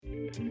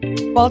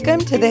Welcome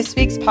to this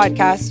week's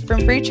podcast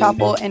from Free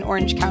Chapel in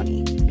Orange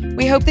County.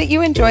 We hope that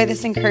you enjoy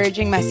this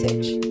encouraging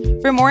message.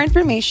 For more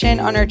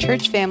information on our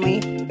church family,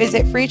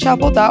 visit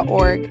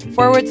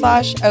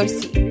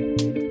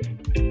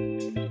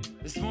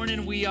freechapel.org/OC. This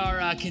morning we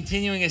are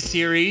continuing a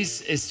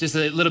series. It's just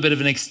a little bit of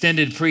an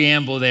extended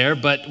preamble there,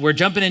 but we're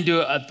jumping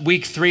into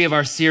week 3 of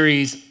our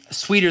series,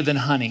 Sweeter Than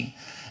Honey.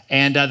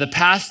 And the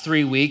past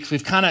 3 weeks,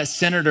 we've kind of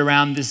centered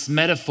around this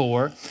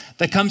metaphor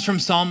that comes from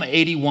Psalm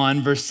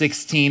 81, verse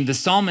 16. The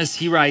psalmist,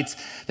 he writes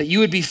that you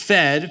would be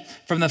fed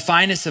from the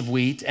finest of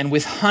wheat, and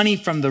with honey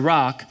from the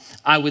rock,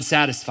 I would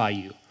satisfy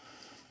you.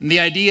 And the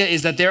idea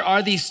is that there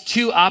are these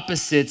two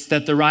opposites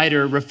that the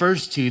writer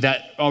refers to,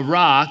 that a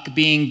rock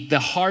being the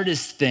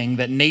hardest thing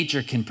that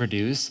nature can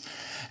produce,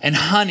 and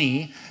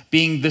honey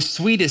being the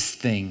sweetest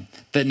thing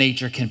that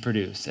nature can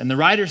produce. And the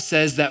writer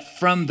says that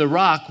from the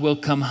rock will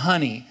come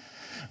honey.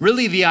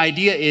 Really, the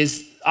idea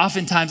is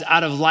oftentimes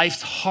out of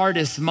life's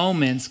hardest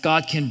moments,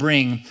 God can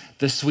bring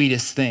the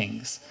sweetest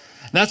things.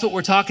 And that's what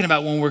we're talking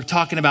about when we're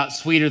talking about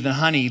sweeter than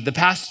honey. The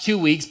past 2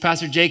 weeks,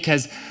 Pastor Jake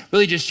has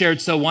really just shared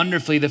so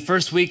wonderfully. The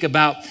first week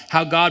about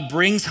how God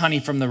brings honey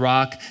from the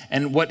rock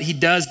and what he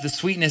does, the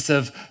sweetness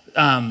of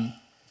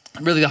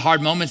really the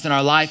hard moments in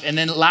our life. And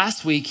then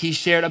last week, he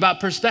shared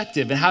about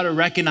perspective and how to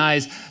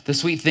recognize the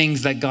sweet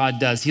things that God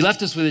does. He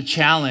left us with a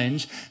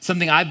challenge,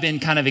 something I've been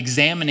kind of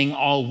examining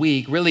all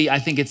week. Really, I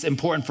think it's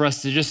important for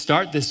us to just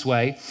start this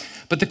way.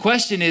 But the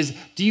question is,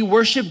 do you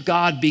worship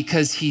God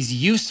because he's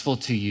useful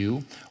to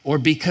you or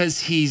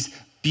because he's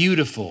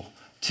beautiful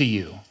to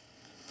you?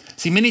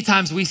 See, many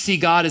times we see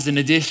God as an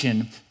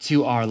addition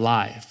to our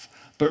life.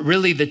 But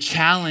really the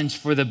challenge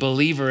for the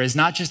believer is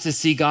not just to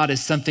see God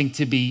as something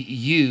to be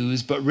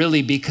used, but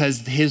really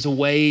because his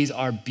ways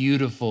are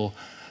beautiful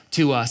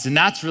to us. And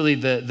that's really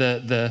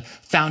the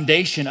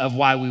foundation of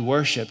why we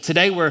worship.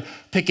 Today we're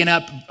picking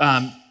up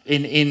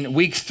in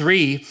week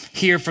 3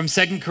 here from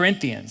 2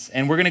 Corinthians.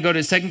 And we're gonna go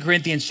to 2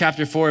 Corinthians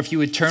chapter 4. If you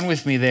would turn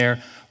with me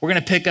there, we're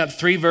gonna pick up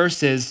 3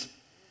 verses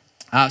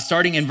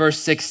starting in verse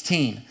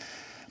 16.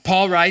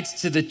 Paul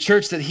writes to the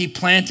church that he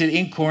planted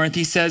in Corinth,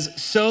 he says,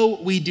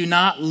 so we do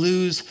not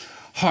lose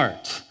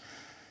heart.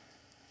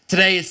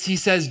 Today, he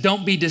says,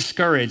 don't be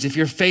discouraged. If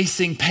you're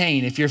facing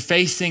pain, if you're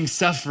facing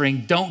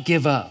suffering, don't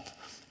give up.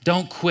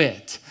 Don't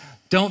quit.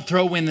 Don't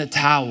throw in the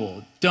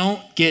towel.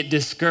 Don't get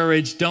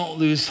discouraged. Don't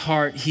lose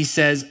heart. He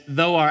says,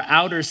 though our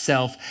outer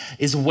self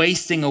is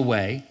wasting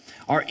away,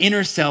 our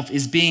inner self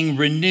is being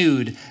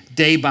renewed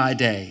day by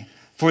day.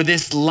 For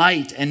this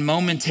light and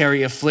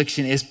momentary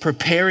affliction is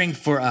preparing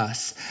for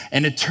us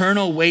an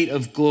eternal weight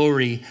of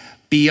glory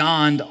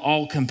beyond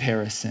all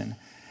comparison.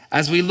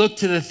 As we look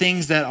to the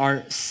things that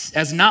are,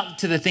 as not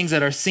to the things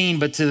that are seen,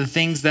 but to the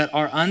things that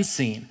are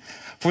unseen.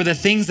 For the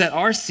things that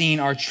are seen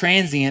are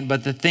transient,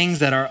 but the things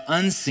that are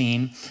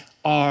unseen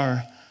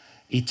are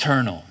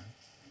eternal.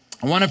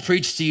 I want to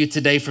preach to you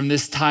today from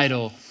this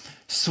title,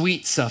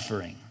 Sweet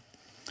Suffering.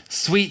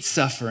 Sweet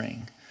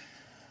Suffering.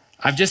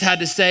 I've just had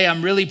to say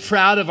I'm really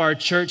proud of our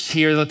church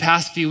here the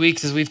past few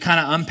weeks as we've kind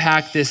of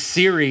unpacked this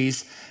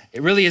series.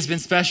 It really has been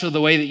special the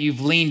way that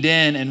you've leaned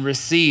in and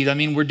received. I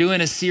mean, we're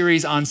doing a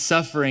series on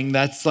suffering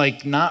that's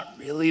like not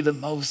really the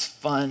most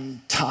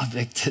fun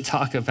topic to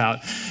talk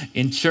about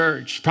in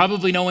church.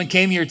 Probably no one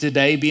came here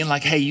today being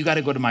like, hey, you got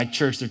to go to my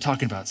church. They're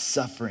talking about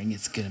suffering.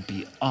 It's going to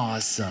be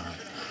awesome.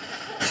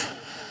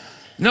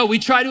 No, we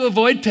try to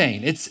avoid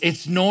pain.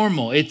 It's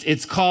normal.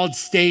 It's called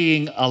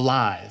staying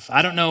alive.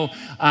 I don't know.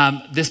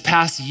 This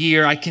past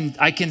year, I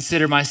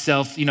consider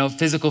myself,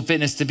 physical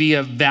fitness to be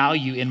a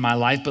value in my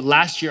life. But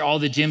last year, all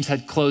the gyms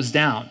had closed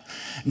down.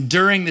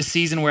 During the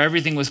season where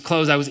everything was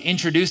closed, I was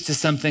introduced to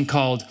something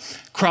called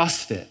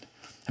CrossFit.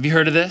 Have you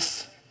heard of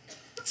this?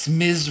 It's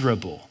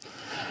miserable.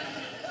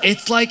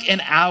 It's like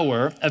an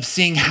hour of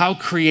seeing how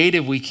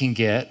creative we can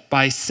get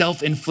by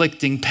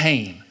self-inflicting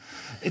pain.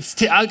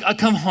 I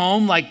come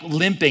home like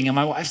limping and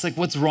my wife's like,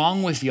 what's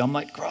wrong with you? I'm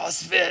like,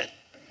 CrossFit.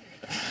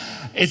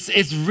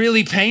 It's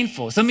really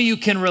painful. Some of you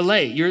can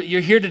relate.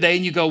 You're here today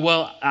and you go,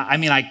 well,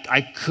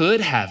 I could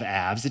have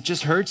abs. It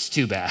just hurts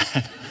too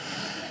bad.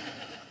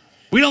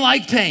 We don't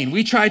like pain.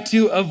 We try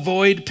to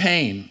avoid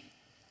pain.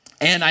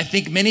 And I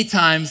think many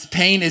times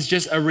pain is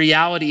just a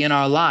reality in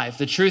our life.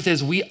 The truth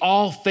is we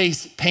all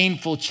face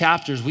painful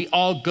chapters. We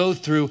all go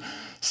through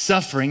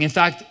suffering. In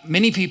fact,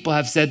 many people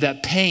have said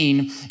that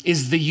pain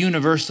is the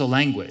universal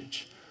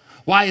language.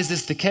 Why is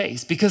this the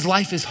case? Because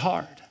life is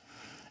hard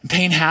and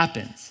pain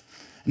happens.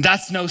 And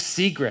that's no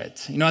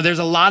secret. There's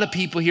a lot of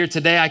people here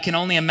today. I can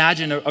only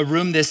imagine a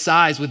room this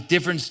size with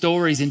different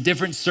stories and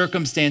different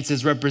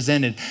circumstances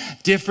represented,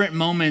 different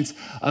moments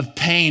of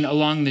pain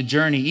along the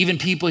journey. Even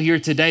people here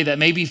today that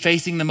may be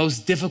facing the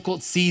most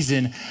difficult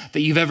season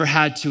that you've ever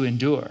had to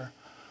endure.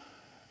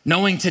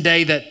 Knowing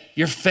today that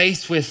you're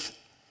faced with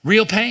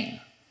real pain.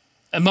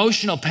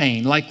 Emotional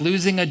pain, like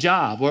losing a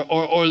job, or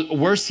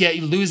worse yet,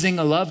 losing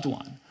a loved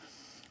one,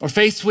 or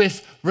faced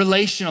with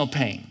relational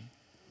pain,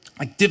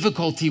 like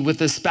difficulty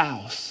with a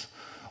spouse,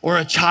 or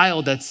a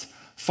child that's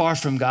far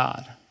from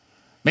God.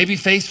 maybe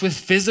faced with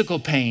physical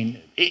pain,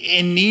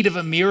 in need of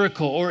a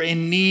miracle, or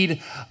in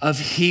need of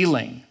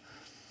healing.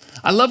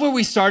 I love where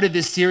we started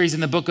this series in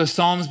the book of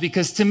Psalms,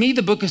 because to me,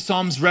 the book of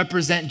Psalms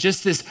represent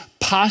just this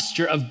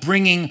posture of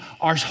bringing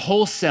our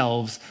whole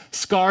selves,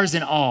 scars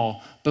and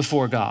all,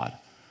 before God.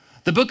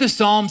 The book of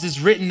Psalms is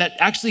written that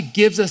actually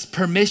gives us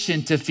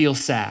permission to feel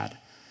sad.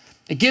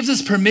 It gives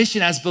us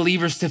permission as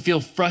believers to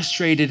feel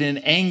frustrated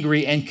and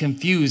angry and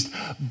confused,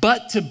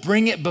 but to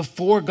bring it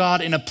before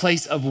God in a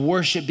place of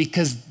worship,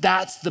 because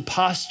that's the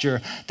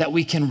posture that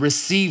we can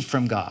receive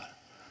from God.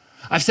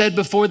 I've said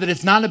before that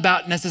it's not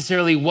about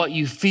necessarily what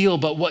you feel,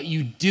 but what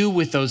you do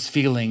with those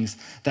feelings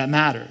that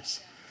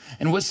matters.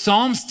 And what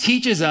Psalms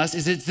teaches us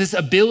is it's this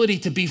ability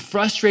to be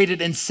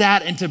frustrated and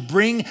sad and to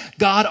bring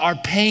God our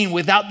pain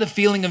without the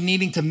feeling of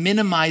needing to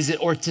minimize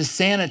it or to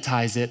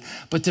sanitize it,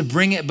 but to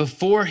bring it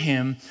before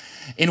Him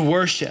in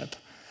worship.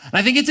 And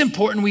I think it's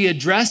important we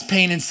address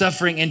pain and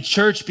suffering in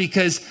church,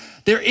 because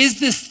there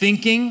is this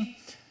thinking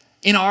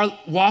in our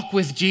walk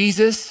with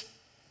Jesus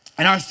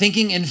and our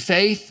thinking in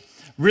faith,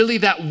 really,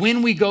 that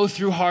when we go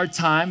through hard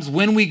times,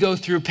 when we go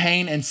through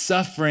pain and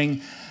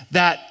suffering,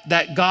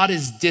 that God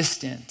is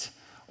distant,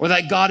 or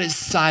that God is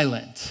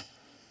silent,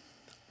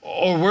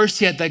 or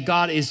worse yet, that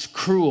God is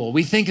cruel.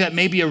 We think that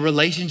maybe a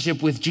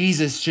relationship with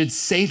Jesus should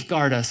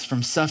safeguard us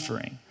from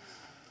suffering.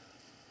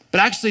 But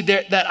actually,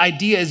 that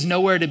idea is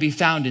nowhere to be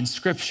found in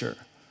Scripture.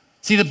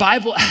 See, the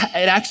Bible,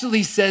 it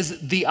actually says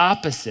the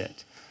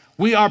opposite.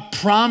 We are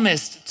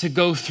promised to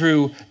go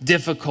through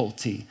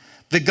difficulty.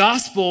 The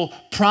gospel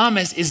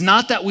promise is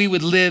not that we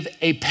would live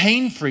a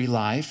pain-free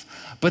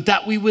life, but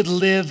that we would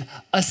live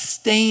a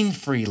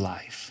stain-free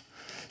life.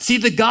 See,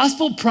 the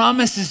gospel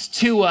promises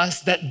to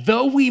us that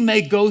though we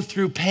may go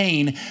through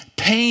pain,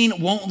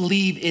 pain won't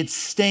leave its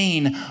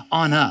stain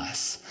on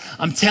us.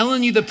 I'm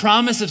telling you, the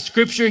promise of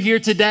Scripture here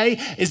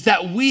today is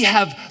that we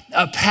have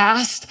a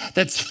past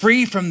that's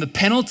free from the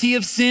penalty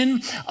of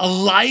sin, a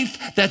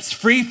life that's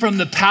free from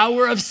the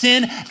power of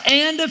sin,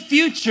 and a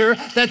future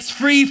that's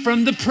free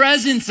from the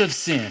presence of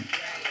sin.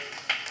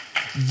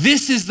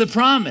 This is the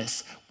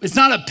promise. It's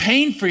not a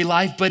pain-free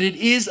life, but it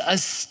is a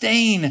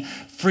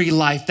stain-free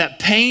life. That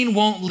pain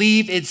won't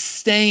leave its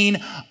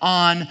stain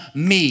on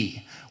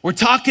me. We're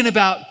talking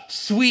about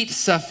sweet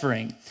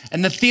suffering.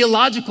 And the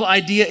theological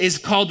idea is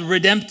called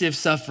redemptive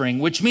suffering,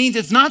 which means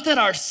it's not that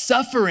our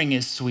suffering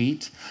is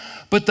sweet,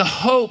 but the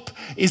hope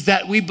is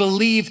that we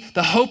believe,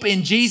 the hope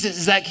in Jesus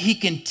is that He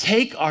can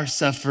take our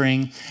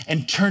suffering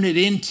and turn it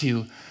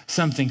into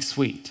something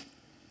sweet.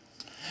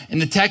 In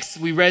the text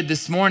we read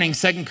this morning,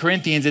 2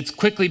 Corinthians, it's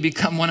quickly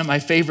become one of my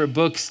favorite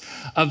books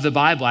of the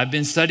Bible. I've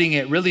been studying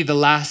it really the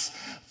last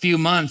few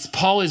months.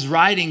 Paul is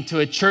writing to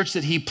a church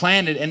that he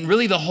planted, and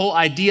really the whole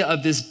idea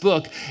of this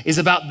book is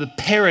about the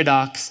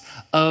paradox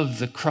of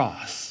the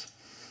cross.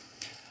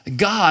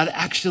 God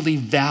actually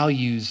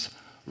values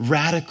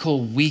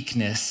radical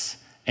weakness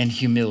and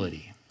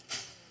humility.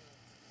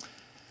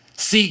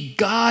 See,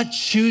 God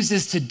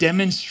chooses to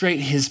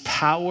demonstrate His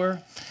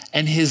power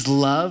and His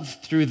love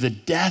through the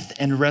death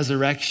and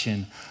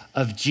resurrection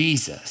of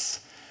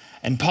Jesus.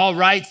 And Paul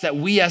writes that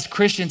we as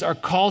Christians are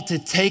called to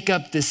take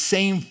up the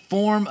same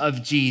form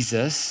of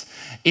Jesus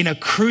in a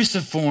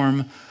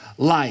cruciform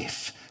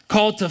life,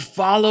 called to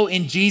follow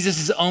in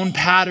Jesus' own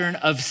pattern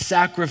of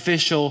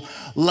sacrificial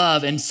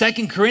love. And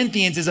 2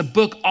 Corinthians is a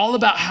book all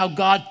about how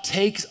God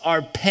takes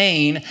our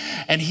pain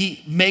and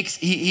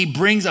he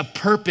brings a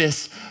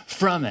purpose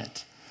from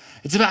it.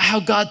 It's about how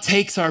God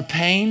takes our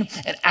pain,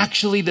 and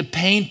actually the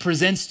pain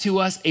presents to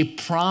us a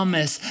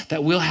promise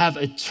that we'll have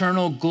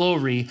eternal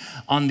glory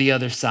on the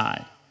other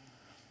side.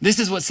 This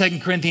is what 2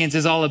 Corinthians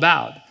is all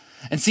about.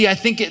 And see, I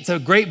think it's a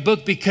great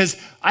book because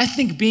I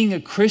think being a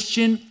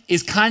Christian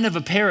is kind of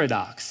a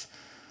paradox.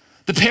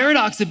 The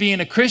paradox of being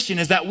a Christian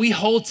is that we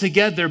hold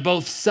together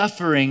both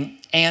suffering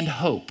and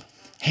hope,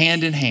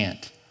 hand in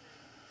hand.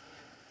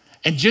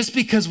 And just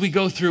because we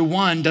go through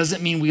one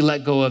doesn't mean we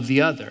let go of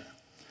the other.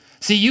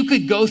 See, you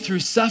could go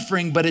through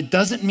suffering, but it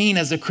doesn't mean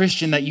as a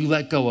Christian that you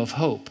let go of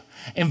hope.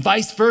 And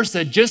vice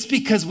versa, just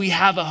because we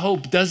have a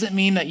hope doesn't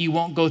mean that you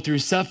won't go through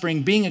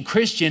suffering. Being a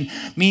Christian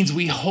means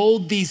we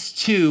hold these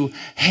two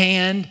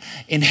hand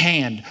in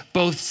hand,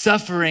 both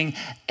suffering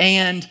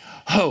and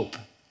hope.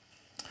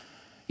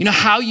 You know,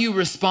 how you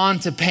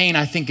respond to pain,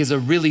 I think, is a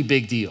really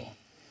big deal.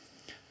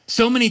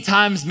 So many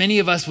times, many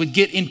of us would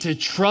get into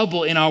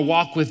trouble in our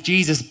walk with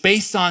Jesus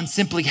based on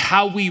simply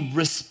how we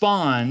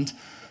respond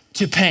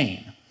to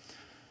pain.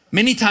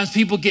 Many times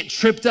people get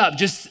tripped up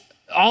just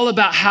all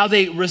about how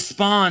they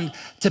respond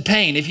to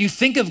pain. If you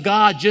think of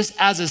God just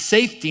as a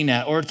safety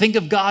net, or think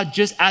of God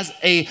just as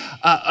a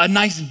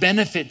nice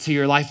benefit to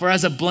your life, or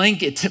as a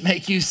blanket to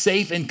make you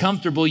safe and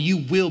comfortable, you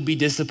will be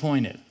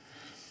disappointed.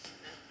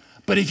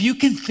 But if you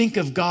can think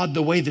of God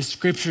the way the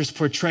Scriptures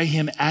portray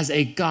Him, as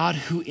a God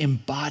who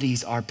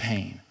embodies our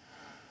pain.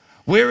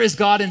 Where is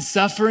God in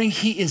suffering?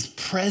 He is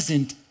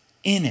present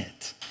in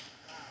it.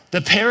 The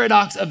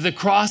paradox of the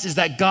cross is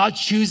that God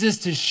chooses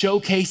to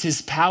showcase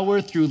His power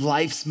through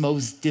life's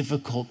most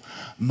difficult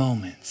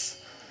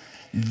moments.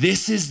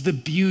 This is the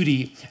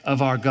beauty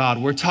of our God.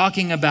 We're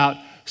talking about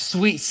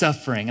sweet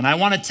suffering. And I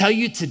want to tell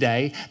you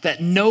today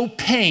that no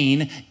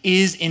pain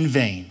is in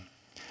vain.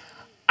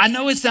 I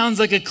know it sounds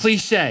like a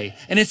cliche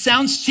and it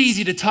sounds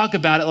cheesy to talk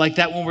about it like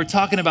that when we're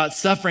talking about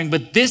suffering,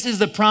 but this is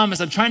the promise.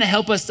 I'm trying to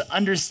help us to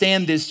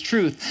understand this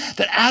truth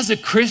that as a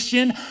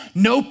Christian,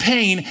 no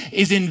pain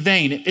is in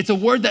vain. It's a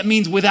word that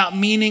means without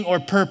meaning or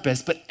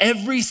purpose, but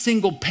every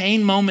single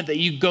pain moment that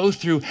you go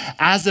through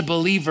as a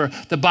believer,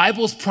 the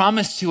Bible's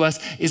promise to us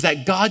is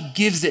that God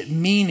gives it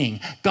meaning.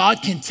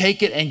 God can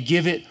take it and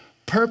give it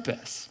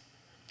purpose.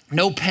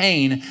 No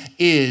pain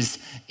is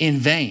in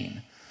vain.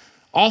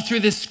 All through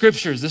the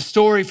scriptures, the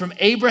story from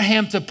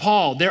Abraham to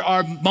Paul, there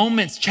are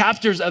moments,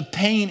 chapters of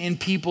pain in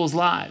people's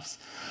lives.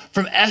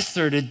 From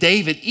Esther to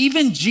David,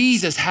 even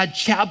Jesus had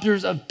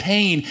chapters of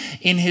pain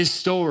in his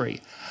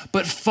story.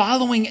 But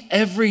following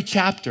every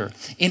chapter,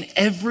 in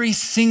every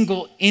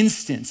single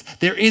instance,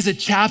 there is a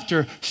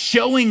chapter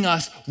showing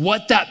us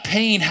what that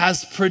pain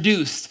has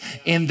produced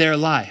in their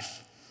life.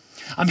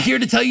 I'm here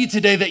to tell you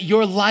today that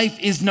your life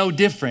is no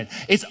different.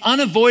 It's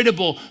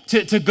unavoidable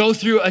to go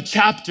through a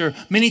chapter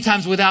many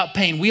times without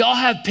pain. We all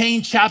have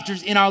pain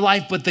chapters in our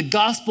life, but the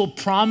gospel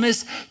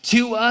promise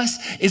to us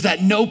is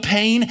that no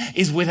pain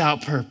is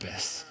without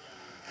purpose.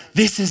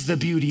 This is the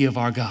beauty of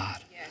our God.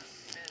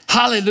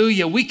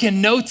 Hallelujah. We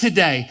can know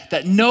today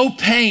that no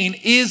pain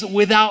is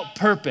without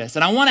purpose.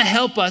 And I want to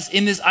help us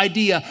in this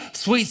idea,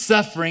 sweet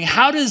suffering.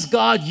 How does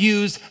God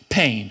use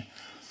pain?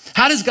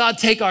 How does God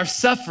take our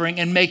suffering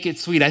and make it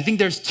sweet? I think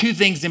there's two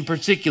things in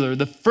particular.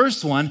 The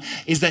first one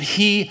is that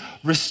he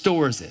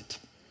restores it.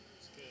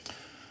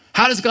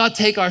 How does God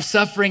take our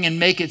suffering and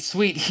make it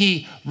sweet?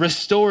 He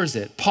restores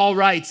it. Paul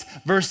writes,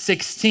 verse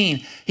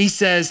 16, he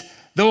says,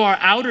 though our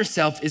outer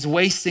self is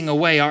wasting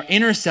away, our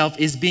inner self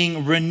is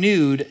being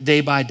renewed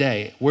day by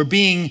day. We're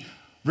being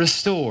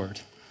restored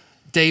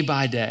day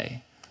by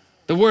day.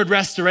 The word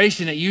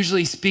restoration, it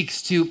usually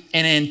speaks to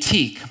an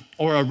antique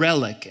or a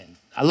relic.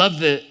 I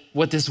love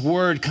what this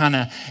word kind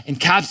of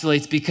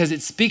encapsulates because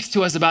it speaks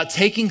to us about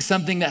taking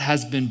something that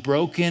has been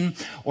broken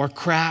or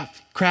cracked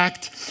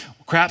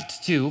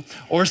too,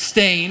 or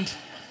stained,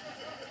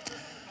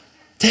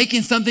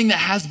 taking something that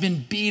has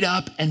been beat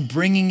up and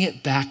bringing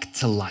it back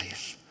to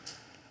life.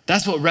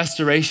 That's what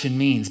restoration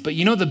means. But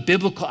you know, the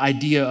biblical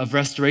idea of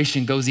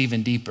restoration goes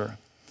even deeper.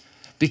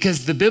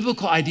 Because the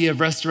biblical idea of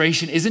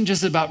restoration isn't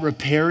just about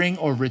repairing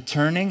or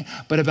returning,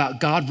 but about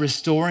God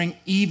restoring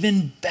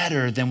even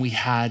better than we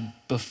had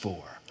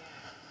before.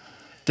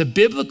 The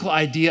biblical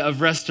idea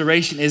of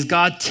restoration is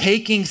God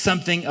taking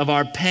something of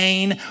our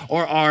pain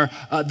or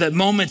the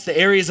moments, the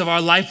areas of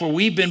our life where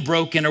we've been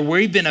broken or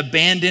where we've been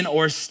abandoned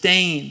or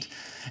stained,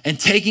 and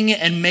taking it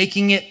and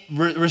making it,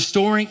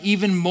 restoring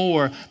even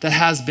more that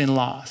has been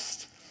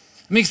lost.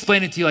 Let me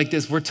explain it to you like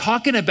this. We're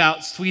talking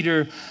about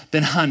sweeter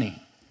than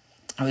honey.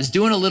 I was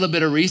doing a little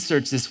bit of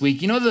research this week.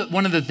 You know,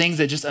 one of the things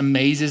that just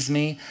amazes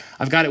me,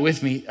 I've got it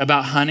with me,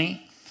 about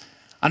honey.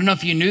 I don't know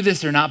if you knew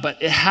this or not,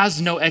 but it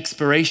has no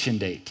expiration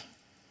date.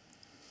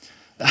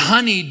 The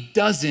honey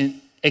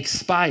doesn't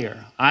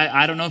expire.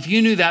 I don't know if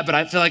you knew that, but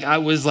I feel like I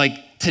was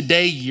like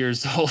today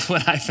years old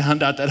when I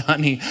found out that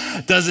honey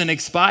doesn't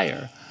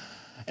expire.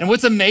 And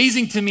what's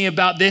amazing to me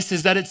about this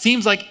is that it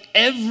seems like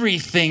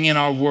everything in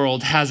our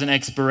world has an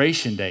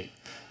expiration date,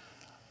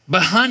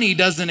 but honey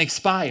doesn't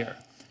expire.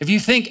 If you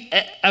think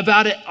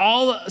about it,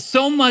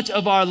 so much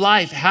of our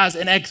life has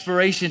an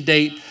expiration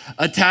date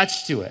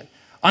attached to it.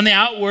 On the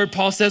outward,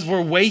 Paul says we're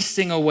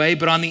wasting away,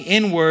 but on the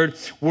inward,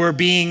 we're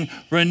being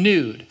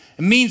renewed.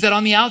 It means that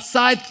on the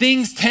outside,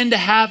 things tend to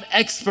have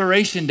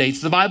expiration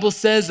dates. The Bible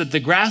says that the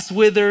grass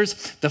withers,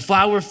 the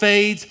flower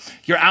fades,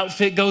 your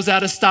outfit goes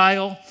out of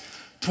style.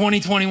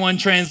 2021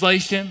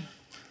 translation.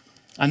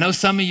 I know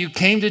some of you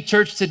came to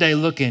church today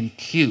looking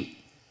cute.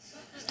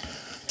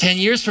 10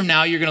 years from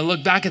now, you're gonna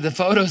look back at the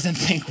photos and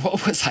think,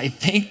 what was I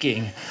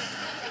thinking?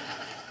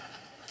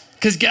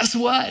 Because guess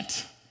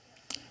what?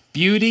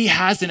 Beauty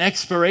has an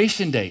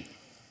expiration date.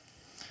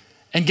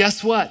 And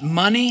guess what?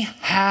 Money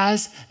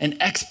has an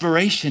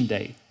expiration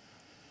date.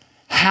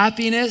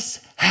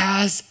 Happiness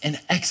has an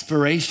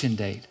expiration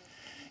date.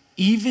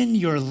 Even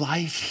your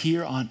life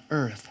here on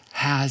earth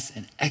has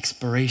an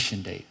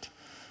expiration date.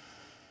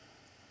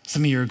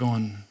 Some of you are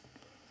going,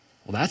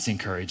 well, that's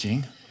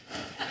encouraging.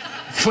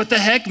 What the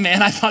heck,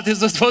 man? I thought this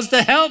was supposed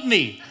to help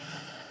me.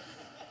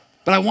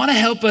 But I want to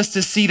help us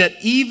to see that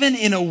even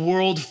in a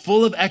world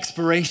full of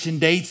expiration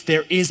dates,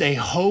 there is a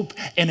hope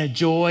and a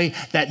joy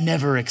that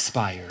never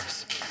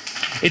expires.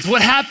 It's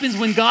what happens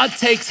when God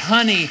takes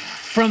honey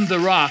from the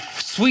rock,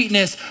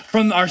 sweetness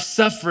from our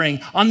suffering.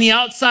 On the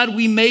outside,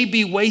 we may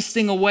be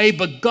wasting away,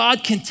 but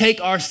God can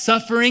take our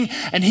suffering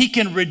and he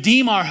can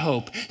redeem our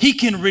hope. He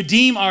can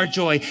redeem our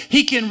joy.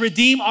 He can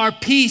redeem our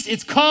peace.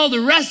 It's called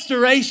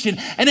restoration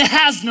and it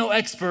has no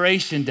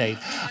expiration date.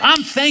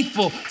 I'm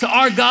thankful to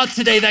our God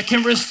today that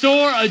can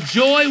restore a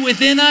joy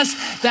within us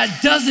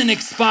that doesn't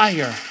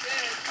expire.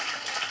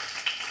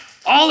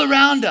 All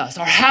around us,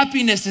 our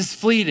happiness is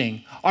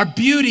fleeting. Our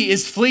beauty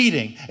is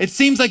fleeting. It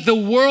seems like the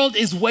world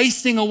is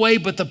wasting away,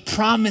 but the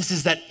promise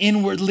is that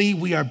inwardly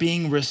we are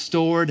being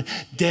restored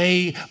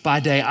day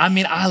by day. I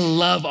mean, I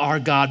love our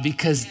God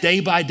because day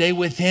by day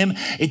with him,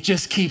 it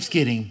just keeps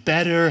getting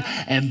better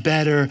and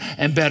better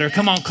and better.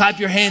 Come on, clap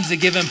your hands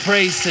and give him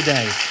praise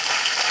today.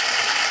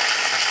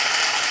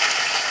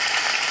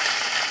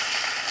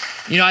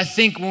 You know, I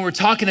think when we're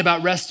talking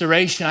about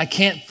restoration, I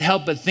can't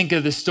help but think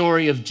of the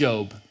story of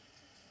Job.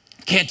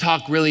 Can't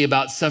talk really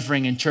about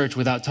suffering in church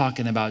without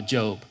talking about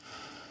Job.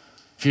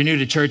 If you're new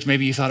to church,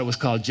 maybe you thought it was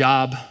called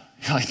Job.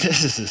 You're like,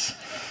 this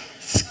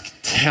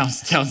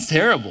sounds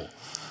terrible.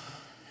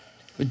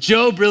 But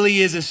Job really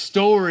is a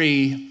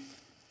story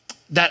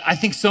that I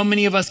think so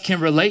many of us can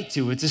relate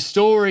to. It's a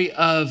story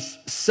of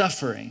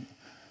suffering.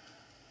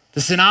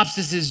 The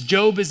synopsis is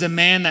Job is a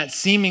man that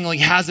seemingly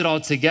has it all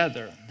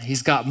together.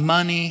 He's got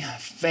money,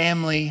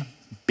 family,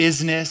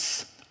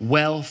 business,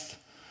 wealth,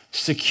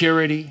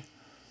 security.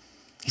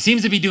 He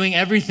seems to be doing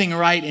everything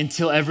right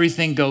until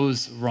everything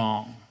goes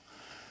wrong.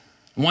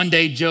 One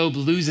day, Job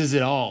loses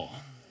it all.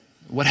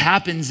 What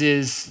happens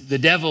is the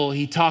devil,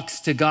 he talks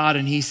to God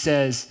and he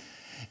says,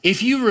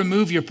 if you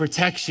remove your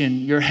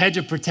protection, your hedge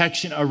of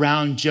protection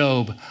around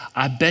Job,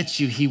 I bet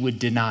you he would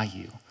deny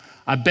you.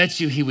 I bet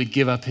you he would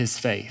give up his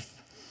faith.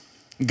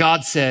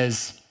 God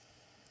says,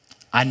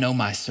 I know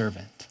my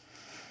servant.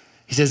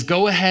 He says,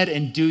 go ahead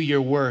and do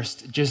your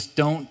worst. Just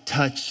don't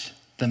touch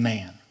the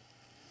man.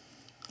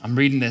 I'm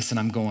reading this and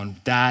I'm going,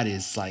 that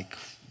is like,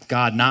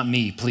 God, not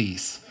me,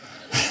 please.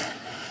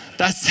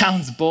 That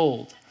sounds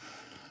bold.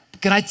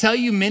 But can I tell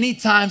you many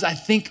times, I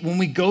think when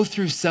we go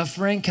through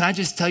suffering, can I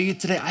just tell you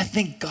today, I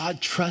think God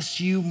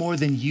trusts you more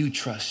than you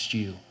trust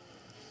you.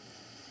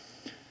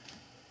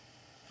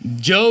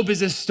 Job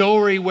is a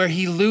story where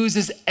he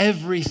loses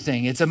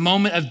everything. It's a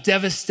moment of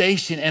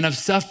devastation and of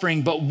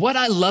suffering. But what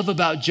I love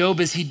about Job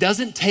is he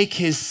doesn't take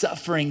his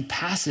suffering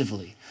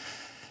passively.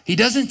 He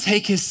doesn't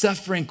take his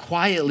suffering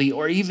quietly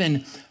or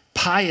even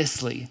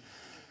piously,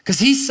 because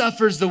he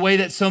suffers the way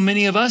that so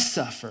many of us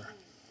suffer,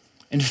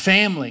 in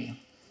family,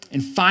 in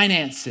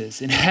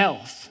finances, in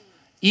health,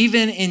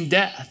 even in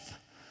death.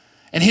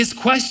 And his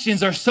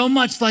questions are so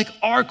much like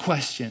our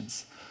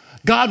questions.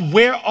 God,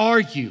 where are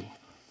you?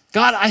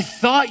 God, I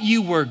thought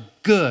you were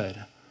good.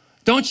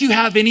 Don't you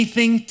have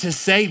anything to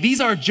say?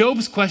 These are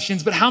Job's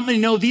questions, but how many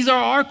know these are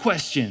our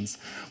questions?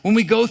 When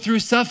we go through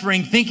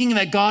suffering, thinking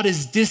that God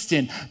is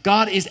distant,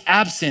 God is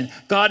absent,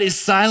 God is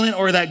silent,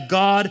 or that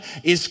God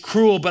is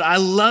cruel. But I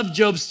love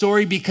Job's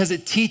story because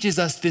it teaches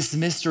us this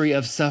mystery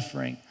of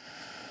suffering.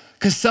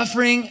 Because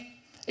suffering,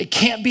 it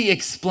can't be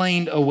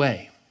explained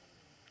away.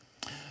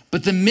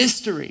 But the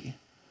mystery,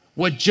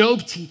 what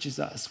Job teaches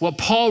us, what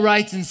Paul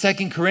writes in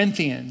 2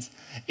 Corinthians,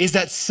 is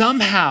that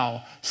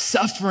somehow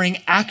suffering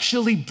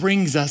actually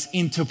brings us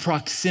into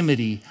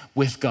proximity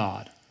with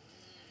God.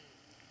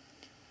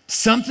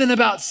 Something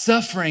about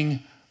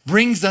suffering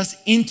brings us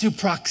into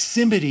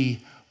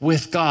proximity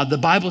with God. The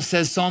Bible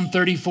says, Psalm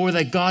 34,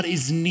 that God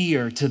is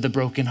near to the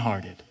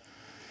brokenhearted.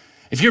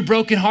 If you're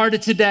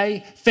brokenhearted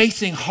today,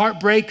 facing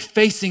heartbreak,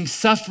 facing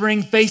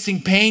suffering,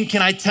 facing pain,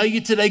 can I tell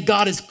you today,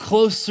 God is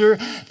closer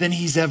than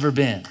he's ever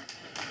been.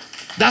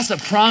 That's a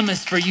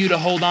promise for you to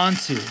hold on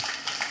to.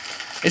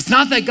 It's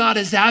not that God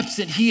is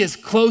absent, he is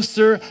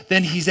closer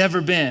than he's ever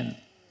been.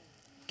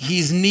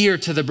 He's near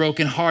to the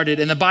brokenhearted.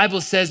 And the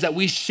Bible says that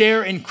we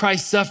share in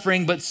Christ's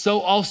suffering, but so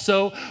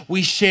also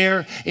we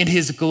share in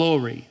his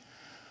glory.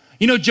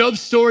 You know, Job's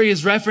story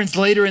is referenced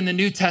later in the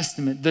New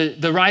Testament.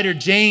 The writer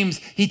James,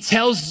 he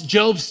tells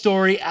Job's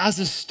story as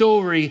a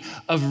story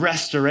of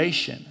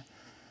restoration.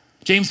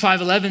 James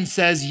 5:11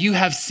 says, you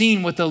have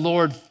seen what the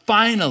Lord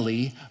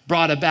finally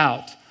brought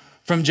about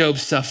from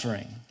Job's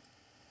suffering.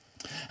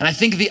 And I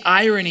think the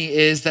irony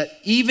is that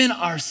even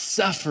our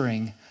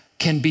suffering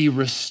can be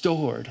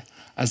restored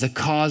as a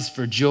cause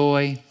for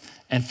joy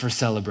and for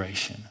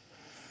celebration.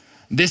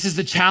 This is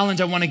the challenge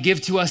I want to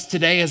give to us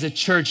today as a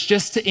church,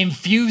 just to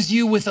infuse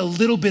you with a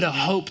little bit of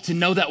hope to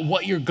know that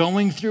what you're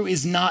going through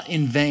is not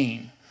in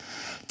vain.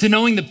 To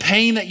knowing the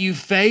pain that you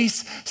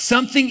face,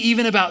 something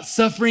even about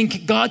suffering,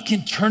 God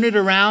can turn it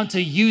around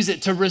to use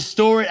it, to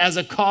restore it as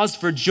a cause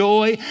for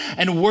joy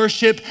and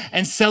worship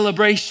and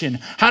celebration.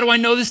 How do I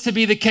know this to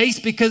be the case?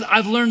 Because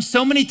I've learned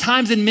so many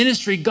times in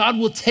ministry, God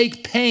will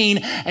take pain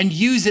and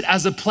use it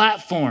as a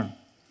platform.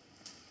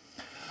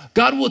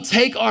 God will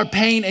take our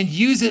pain and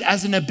use it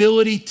as an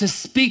ability to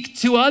speak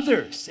to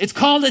others. It's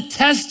called a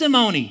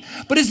testimony,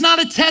 but it's not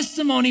a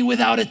testimony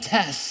without a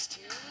test.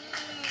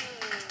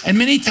 And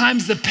many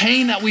times the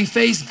pain that we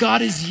face,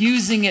 God is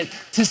using it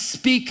to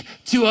speak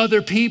to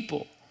other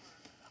people.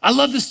 I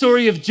love the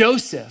story of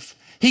Joseph.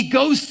 He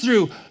goes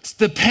through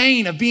the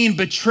pain of being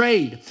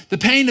betrayed, the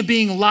pain of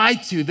being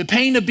lied to, the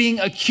pain of being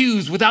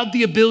accused without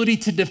the ability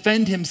to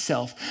defend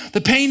himself,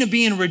 the pain of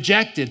being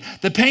rejected,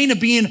 the pain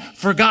of being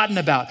forgotten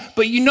about.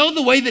 But you know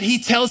the way that he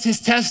tells his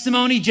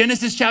testimony,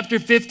 Genesis chapter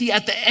 50,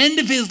 at the end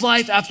of his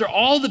life, after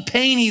all the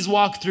pain he's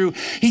walked through,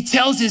 he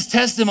tells his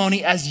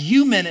testimony as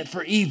you meant it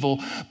for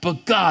evil,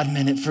 but God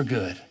meant it for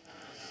good.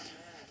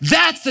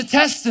 That's the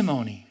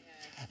testimony.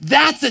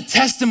 That's a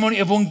testimony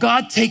of when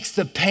God takes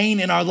the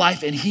pain in our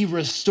life and he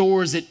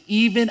restores it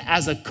even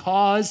as a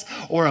cause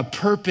or a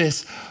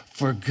purpose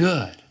for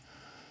good.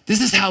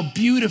 This is how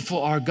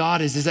beautiful our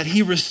God is that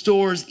he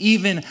restores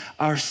even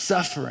our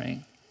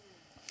suffering.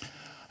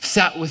 I've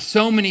sat with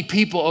so many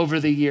people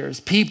over the years,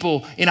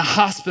 people in a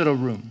hospital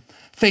room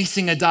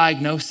facing a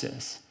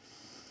diagnosis.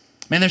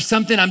 Man, there's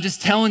something, I'm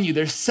just telling you,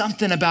 there's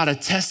something about a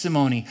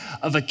testimony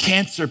of a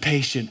cancer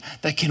patient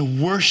that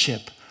can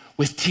worship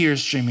with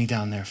tears streaming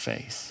down their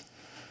face.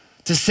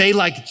 To say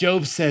like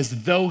Job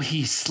says, though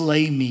he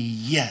slay me,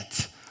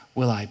 yet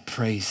will I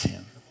praise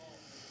him.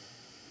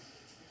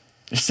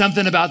 There's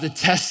something about the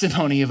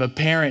testimony of a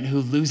parent who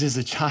loses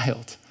a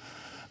child,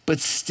 but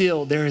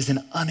still there is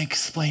an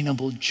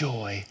unexplainable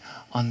joy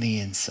on the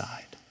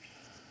inside.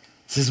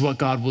 This is what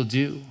God will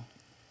do.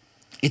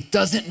 It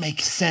doesn't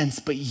make sense,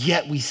 but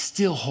yet we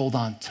still hold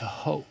on to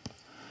hope.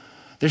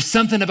 There's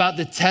something about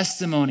the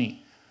testimony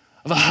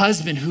of a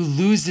husband who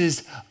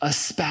loses a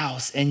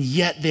spouse, and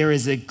yet there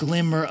is a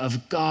glimmer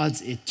of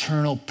God's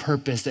eternal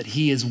purpose that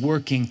he is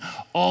working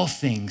all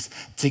things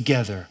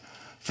together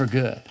for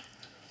good.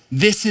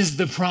 This is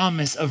the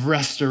promise of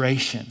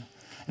restoration.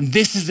 And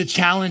this is the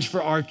challenge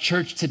for our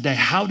church today.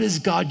 How does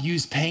God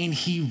use pain?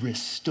 He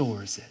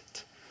restores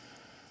it.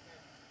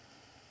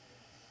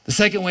 The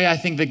second way I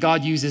think that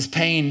God uses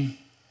pain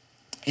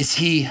is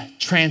he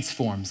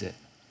transforms it.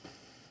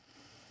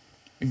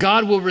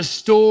 God will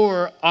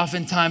restore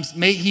oftentimes,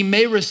 he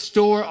may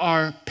restore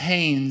our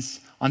pains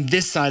on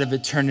this side of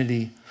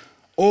eternity,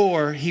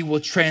 or he will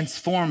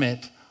transform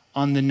it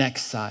on the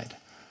next side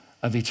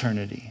of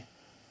eternity.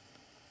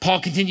 Paul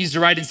continues to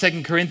write in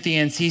 2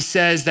 Corinthians, he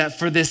says that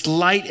for this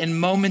light and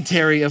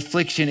momentary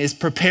affliction is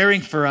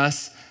preparing for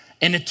us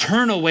an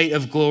eternal weight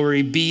of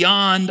glory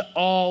beyond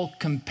all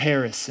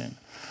comparison.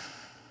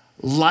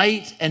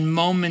 Light and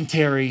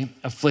momentary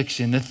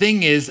affliction. The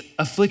thing is,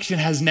 affliction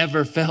has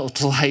never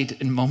felt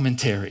light and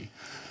momentary.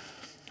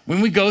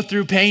 When we go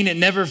through pain, it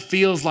never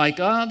feels like,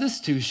 oh, this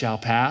too shall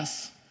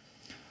pass.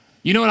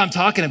 You know what I'm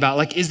talking about?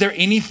 Like, is there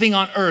anything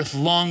on earth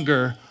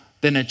longer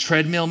than a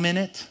treadmill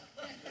minute?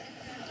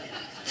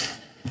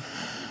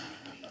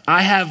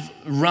 I have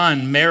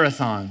run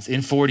marathons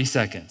in 40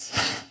 seconds.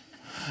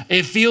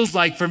 It feels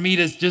like for me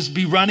to just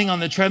be running on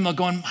the treadmill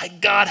going, my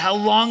God, how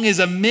long is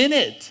a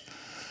minute?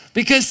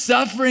 Because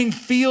suffering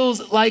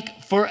feels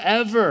like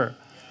forever.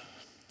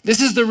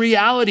 This is the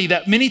reality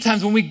that many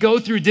times when we go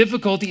through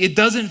difficulty, it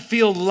doesn't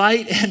feel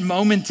light and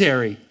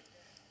momentary.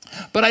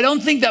 But I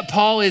don't think that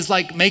Paul is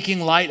like making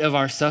light of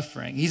our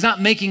suffering. He's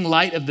not making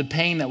light of the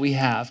pain that we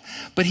have.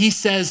 But he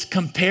says,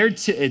 compared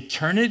to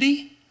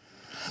eternity,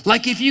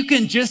 like if you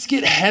can just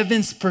get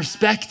heaven's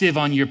perspective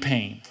on your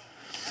pain,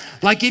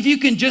 like if you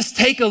can just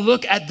take a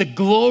look at the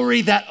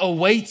glory that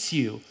awaits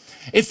you.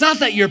 It's not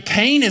that your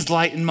pain is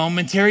light and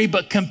momentary,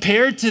 but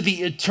compared to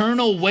the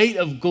eternal weight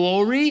of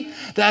glory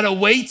that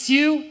awaits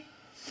you,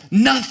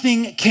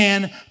 nothing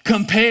can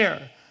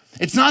compare.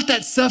 It's not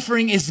that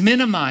suffering is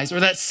minimized or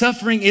that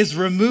suffering is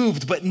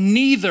removed, but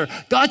neither.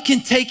 God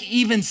can take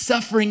even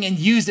suffering and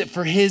use it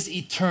for his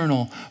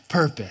eternal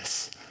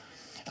purpose.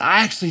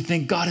 I actually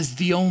think God is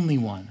the only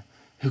one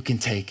who can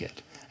take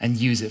it and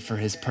use it for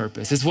his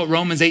purpose. It's what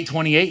Romans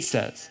 8:28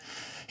 says.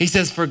 He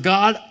says, for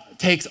God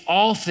takes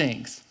all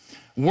things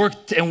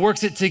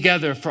works it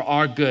together for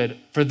our good,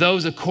 for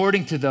those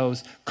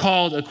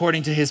called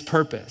according to his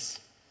purpose.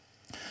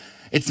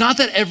 It's not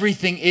that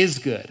everything is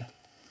good.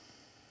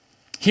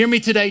 Hear me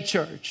today,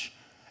 church.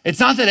 It's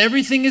not that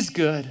everything is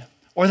good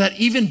or that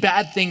even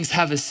bad things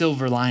have a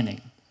silver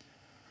lining.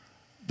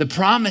 The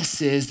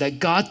promise is that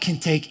God can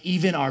take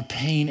even our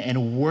pain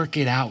and work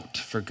it out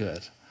for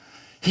good.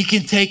 He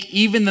can take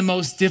even the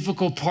most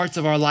difficult parts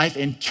of our life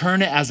and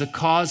turn it as a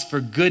cause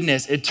for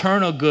goodness,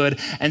 eternal good,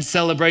 and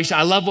celebration.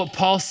 I love what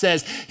Paul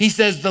says. He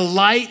says, the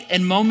light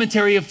and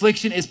momentary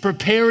affliction is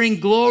preparing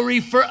glory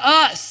for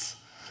us.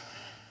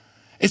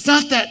 It's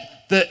not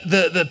that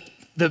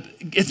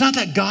it's not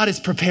that God is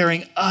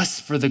preparing us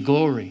for the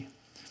glory.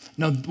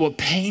 No, what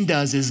pain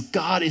does is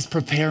God is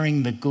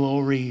preparing the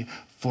glory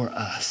for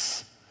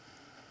us.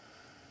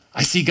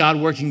 I see God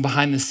working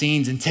behind the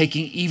scenes and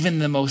taking even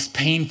the most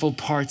painful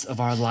parts of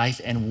our life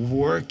and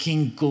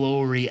working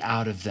glory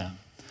out of them.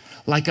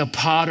 Like a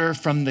potter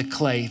from the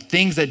clay,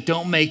 things that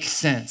don't make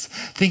sense.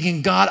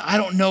 Thinking, God,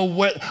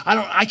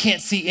 I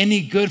can't see any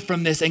good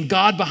from this. And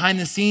God behind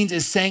the scenes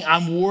is saying,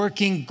 I'm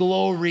working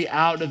glory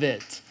out of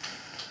it.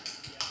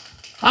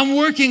 I'm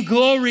working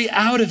glory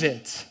out of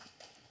it.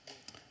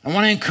 I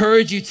want to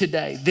encourage you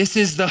today. This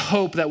is the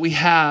hope that we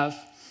have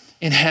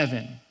in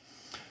heaven.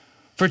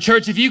 For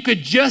church, if you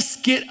could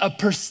just get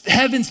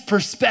heaven's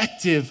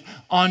perspective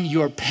on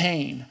your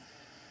pain,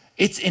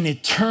 it's an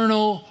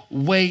eternal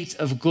weight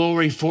of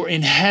glory. For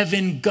in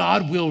heaven,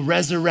 God will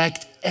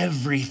resurrect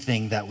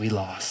everything that we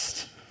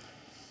lost.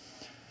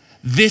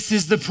 This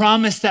is the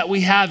promise that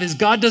we have is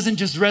God doesn't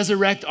just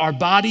resurrect our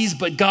bodies,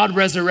 but God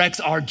resurrects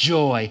our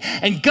joy.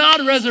 And God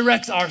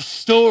resurrects our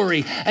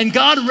story. And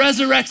God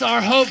resurrects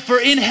our hope. For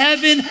in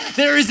heaven,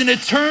 there is an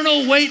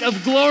eternal weight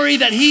of glory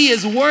that he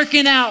is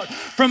working out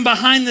from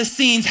behind the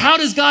scenes. How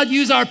does God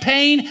use our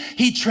pain?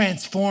 He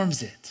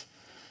transforms it.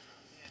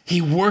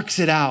 He works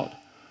it out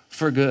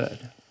for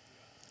good.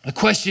 The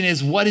question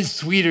is, what is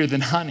sweeter than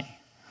honey?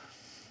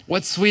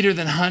 What's sweeter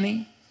than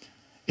honey?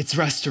 It's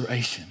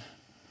restoration.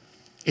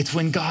 It's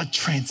when God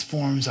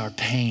transforms our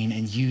pain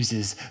and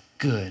uses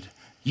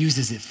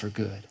it for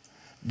good.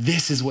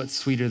 This is what's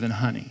sweeter than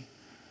honey.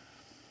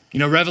 You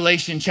know,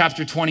 Revelation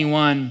chapter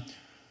 21,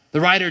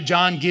 the writer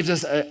John gives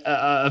us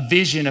a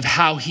vision of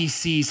how he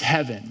sees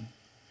heaven.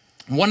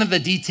 One of the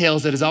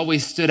details that has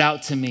always stood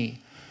out to me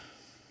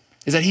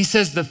is that he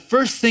says the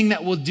first thing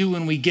that we'll do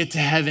when we get to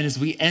heaven is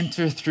we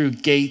enter through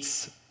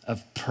gates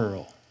of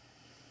pearl.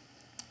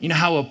 You know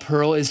how a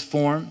pearl is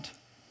formed?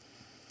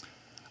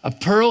 A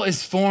pearl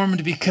is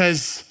formed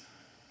because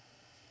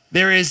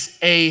there is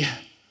a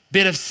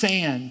bit of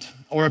sand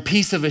or a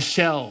piece of a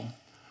shell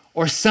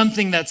or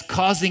something that's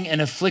causing an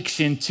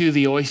affliction to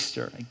the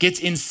oyster. It gets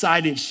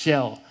inside its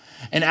shell.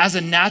 And as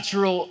a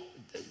natural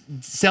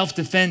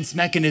self-defense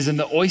mechanism,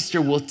 the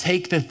oyster will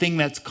take the thing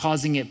that's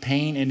causing it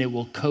pain and it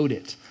will coat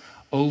it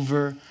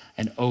over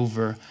and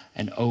over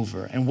and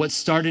over. And what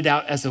started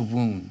out as a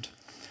wound,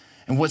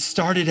 and what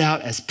started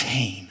out as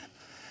pain,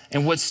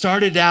 and what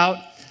started out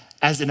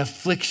as an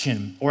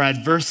affliction or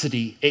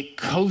adversity, it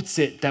coats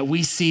it that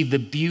we see the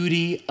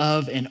beauty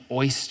of an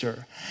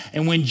oyster.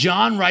 And when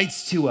John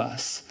writes to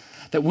us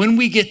that when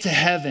we get to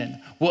heaven,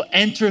 we'll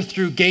enter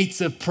through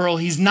gates of pearl,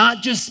 he's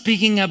not just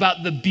speaking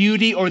about the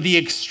beauty or the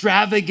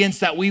extravagance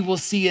that we will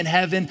see in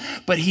heaven,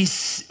 but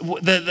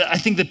I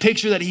think the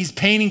picture that he's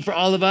painting for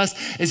all of us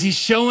is he's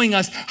showing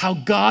us how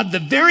God, the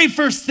very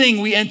first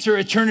thing we enter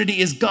eternity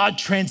is God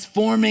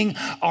transforming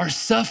our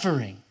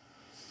suffering.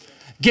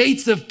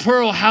 Gates of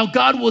pearl, how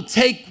God will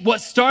take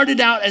what started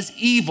out as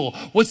evil,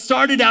 what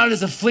started out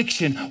as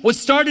affliction, what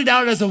started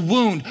out as a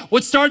wound,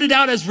 what started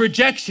out as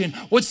rejection,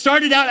 what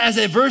started out as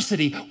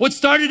adversity, what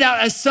started out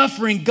as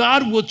suffering,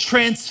 God will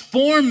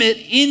transform it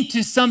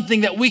into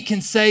something that we can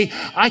say,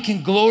 I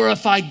can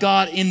glorify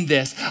God in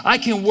this. I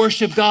can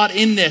worship God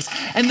in this.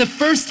 And the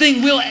first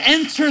thing we'll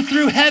enter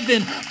through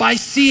heaven by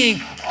seeing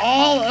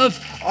all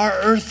of our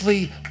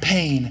earthly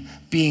pain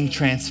being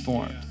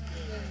transformed.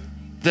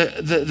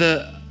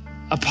 The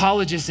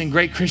apologist and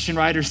great Christian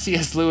writer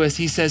C.S. Lewis,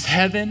 he says,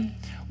 heaven,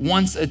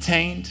 once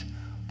attained,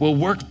 will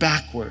work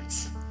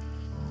backwards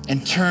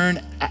and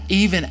turn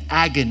even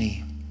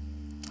agony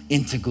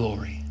into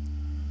glory.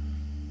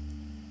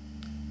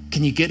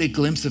 Can you get a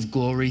glimpse of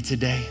glory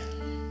today?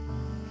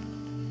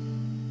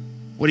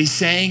 What he's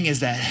saying is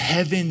that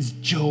heaven's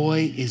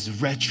joy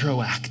is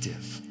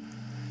retroactive.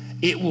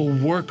 It will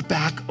work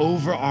back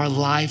over our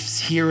lives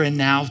here and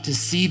now to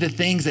see the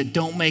things that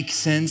don't make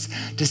sense,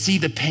 to see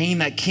the pain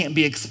that can't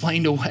be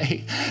explained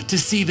away, to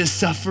see the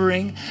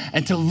suffering,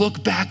 and to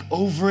look back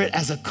over it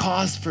as a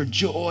cause for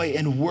joy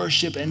and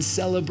worship and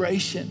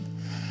celebration.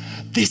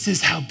 This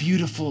is how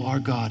beautiful our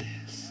God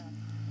is,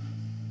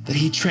 that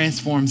he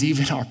transforms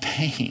even our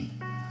pain,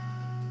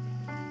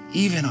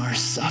 even our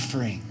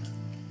suffering.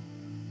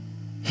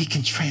 He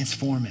can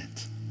transform it.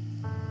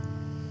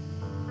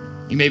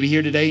 You may be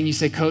here today and you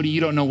say, Cody,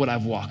 you don't know what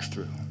I've walked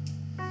through.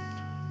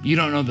 You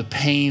don't know the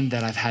pain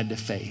that I've had to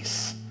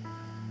face.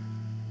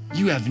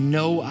 You have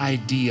no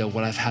idea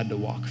what I've had to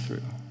walk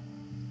through.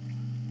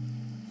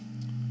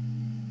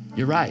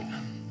 You're right.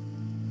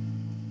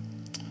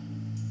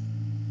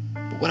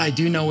 But what I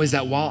do know is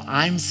that while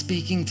I'm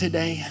speaking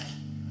today,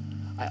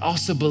 I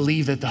also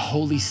believe that the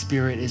Holy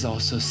Spirit is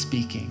also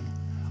speaking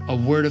a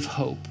word of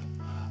hope,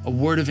 a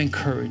word of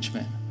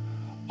encouragement,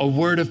 a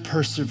word of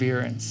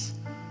perseverance,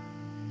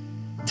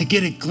 to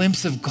get a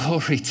glimpse of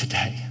glory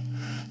today,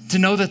 to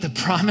know that the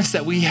promise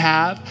that we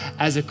have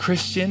as a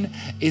Christian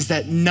is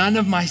that none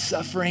of my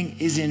suffering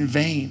is in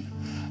vain.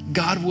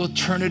 God will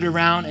turn it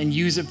around and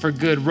use it for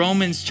good.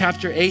 Romans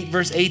chapter 8,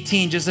 verse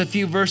 18, just a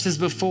few verses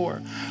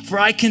before. For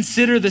I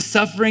consider the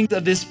sufferings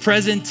of this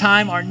present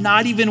time are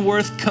not even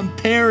worth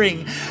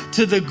comparing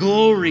to the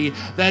glory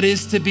that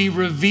is to be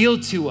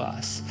revealed to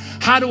us.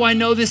 How do I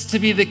know this to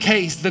be the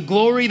case? The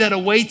glory that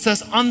awaits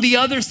us on the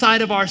other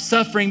side of our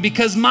suffering,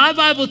 because my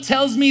Bible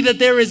tells me that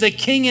there is a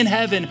king in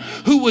heaven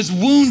who was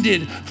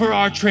wounded for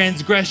our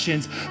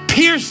transgressions,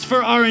 pierced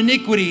for our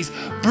iniquities,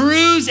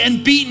 bruised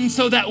and beaten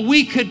so that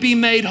we could be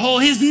made whole.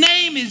 His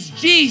name is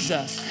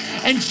Jesus,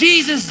 and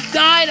Jesus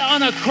died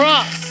on a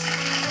cross.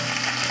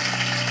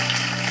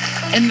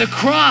 And the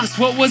cross,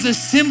 what was a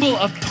symbol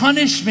of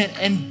punishment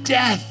and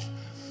death,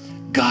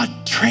 God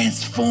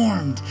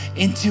transformed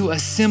into a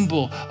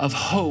symbol of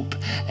hope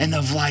and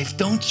of life.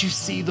 Don't you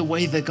see the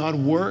way that God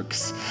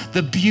works?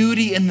 The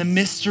beauty and the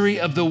mystery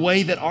of the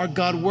way that our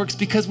God works.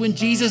 Because when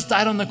Jesus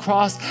died on the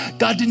cross,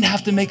 God didn't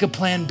have to make a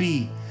plan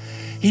B.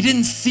 He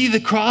didn't see the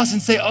cross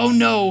and say, oh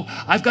no,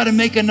 I've got to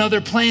make another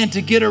plan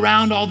to get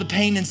around all the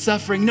pain and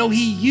suffering. No,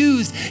 he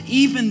used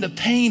even the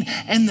pain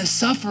and the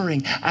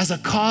suffering as a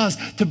cause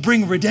to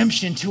bring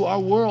redemption to our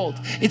world.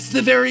 It's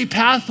the very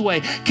pathway.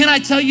 Can I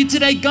tell you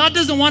today, God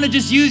doesn't want to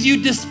just use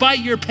you despite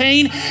your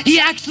pain. He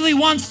actually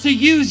wants to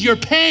use your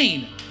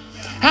pain.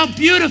 How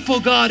beautiful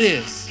God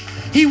is.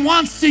 He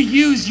wants to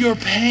use your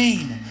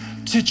pain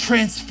to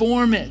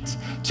transform it,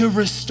 to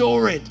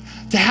restore it,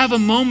 to have a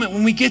moment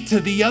when we get to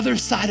the other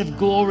side of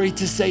glory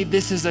to say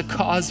this is a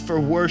cause for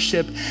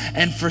worship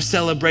and for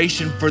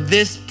celebration. For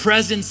this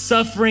present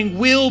suffering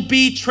will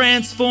be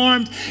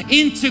transformed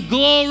into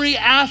glory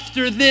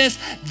after this.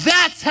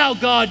 That's how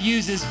God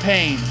uses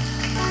pain.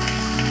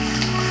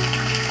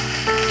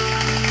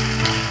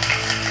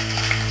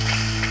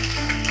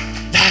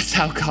 That's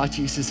how God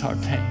uses our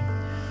pain.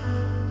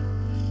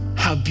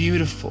 How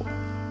beautiful.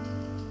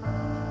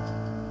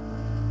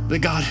 The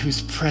God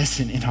who's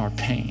present in our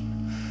pain.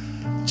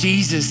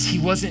 Jesus, he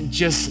wasn't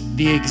just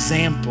the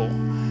example.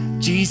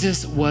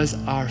 Jesus was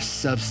our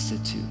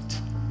substitute.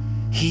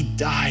 He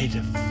died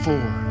for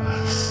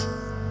us,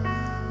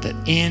 that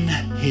in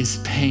his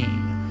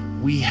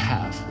pain, we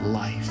have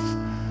life.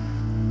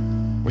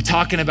 We're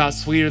talking about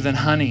sweeter than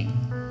honey.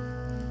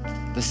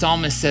 The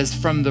psalmist says,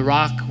 from the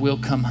rock will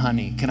come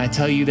honey. Can I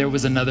tell you, there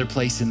was another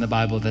place in the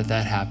Bible that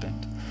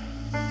happened.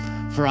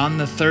 For on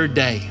the third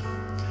day,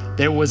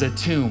 there was a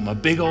tomb, a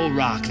big old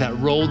rock that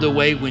rolled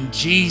away when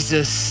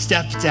Jesus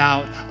stepped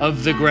out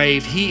of the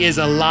grave. He is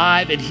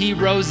alive and he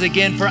rose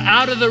again. For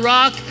out of the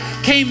rock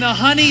came the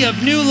honey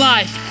of new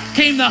life,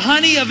 came the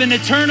honey of an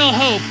eternal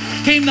hope,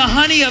 came the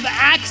honey of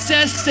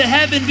access to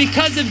heaven.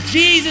 Because of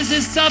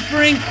Jesus'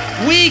 suffering,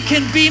 we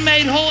can be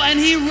made whole, and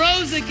he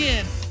rose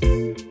again.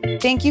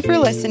 Thank you for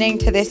listening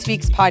to this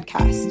week's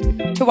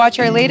podcast. To watch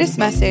our latest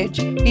message,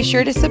 be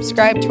sure to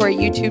subscribe to our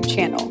YouTube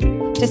channel.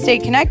 To stay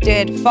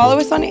connected, follow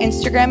us on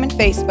Instagram and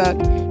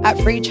Facebook at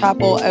Free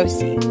Chapel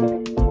OC.